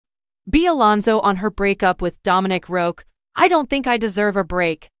Bea Alonzo on her breakup with Dominic Roque. I don't think I deserve a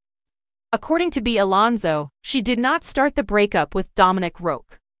break. According to Bea Alonzo, she did not start the breakup with Dominic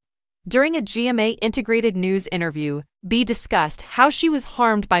Roque. During a GMA Integrated News interview, Bea discussed how she was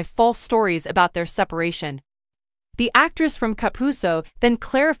harmed by false stories about their separation. The actress from Kapuso then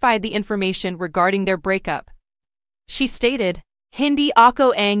clarified the information regarding their breakup. She stated, "Hindi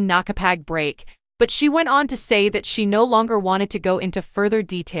ako ang nakapag break," but she went on to say that she no longer wanted to go into further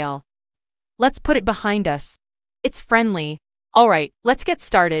detail. "Let's put it behind us. It's friendly. Alright, let's get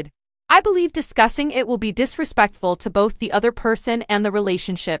started. I believe discussing it will be disrespectful to both the other person and the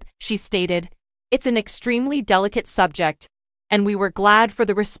relationship," she stated. "It's an extremely delicate subject, and we were glad for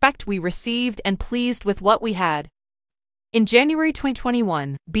the respect we received and pleased with what we had." In January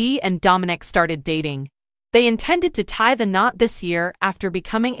 2021, Bea and Dominic started dating. They intended to tie the knot this year after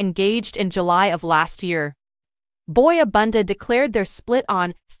becoming engaged in July of last year. Boy Abunda declared their split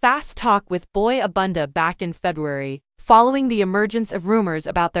on Fast Talk with Boy Abunda back in February, following the emergence of rumors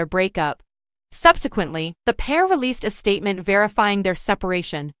about their breakup. Subsequently, the pair released a statement verifying their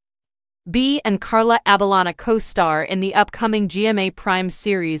separation. Bea and Carla Abellana co-star in the upcoming GMA Prime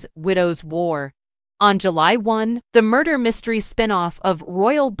series Widow's War. On July 1, the murder mystery spin-off of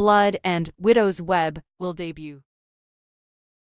Royal Blood and Widow's Web will debut.